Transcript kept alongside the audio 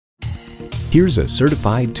Here's a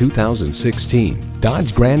certified 2016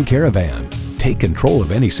 Dodge Grand Caravan. Take control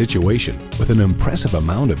of any situation. With an impressive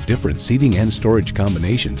amount of different seating and storage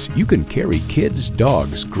combinations, you can carry kids,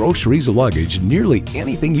 dogs, groceries, luggage, nearly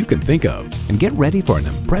anything you can think of. And get ready for an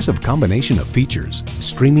impressive combination of features: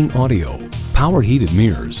 streaming audio, power heated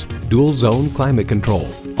mirrors, dual zone climate control,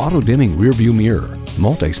 auto dimming rear view mirror,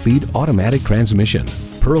 multi-speed automatic transmission,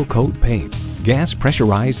 Pearlcoat paint, gas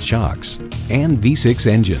pressurized shocks, and V6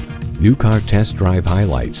 engine. New car test drive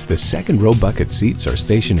highlights: the second row bucket seats are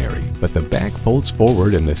stationary, but the back folds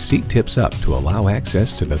forward and the seat tips up to allow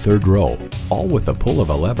access to the third row, all with the pull of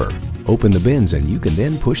a lever. Open the bins and you can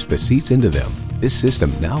then push the seats into them. This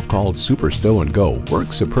system, now called Super Stow and Go,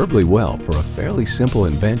 works superbly well. For a fairly simple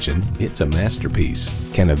invention, it's a masterpiece.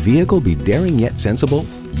 Can a vehicle be daring yet sensible?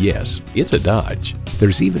 Yes, it's a Dodge.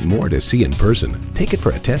 There's even more to see in person. Take it for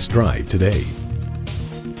a test drive today.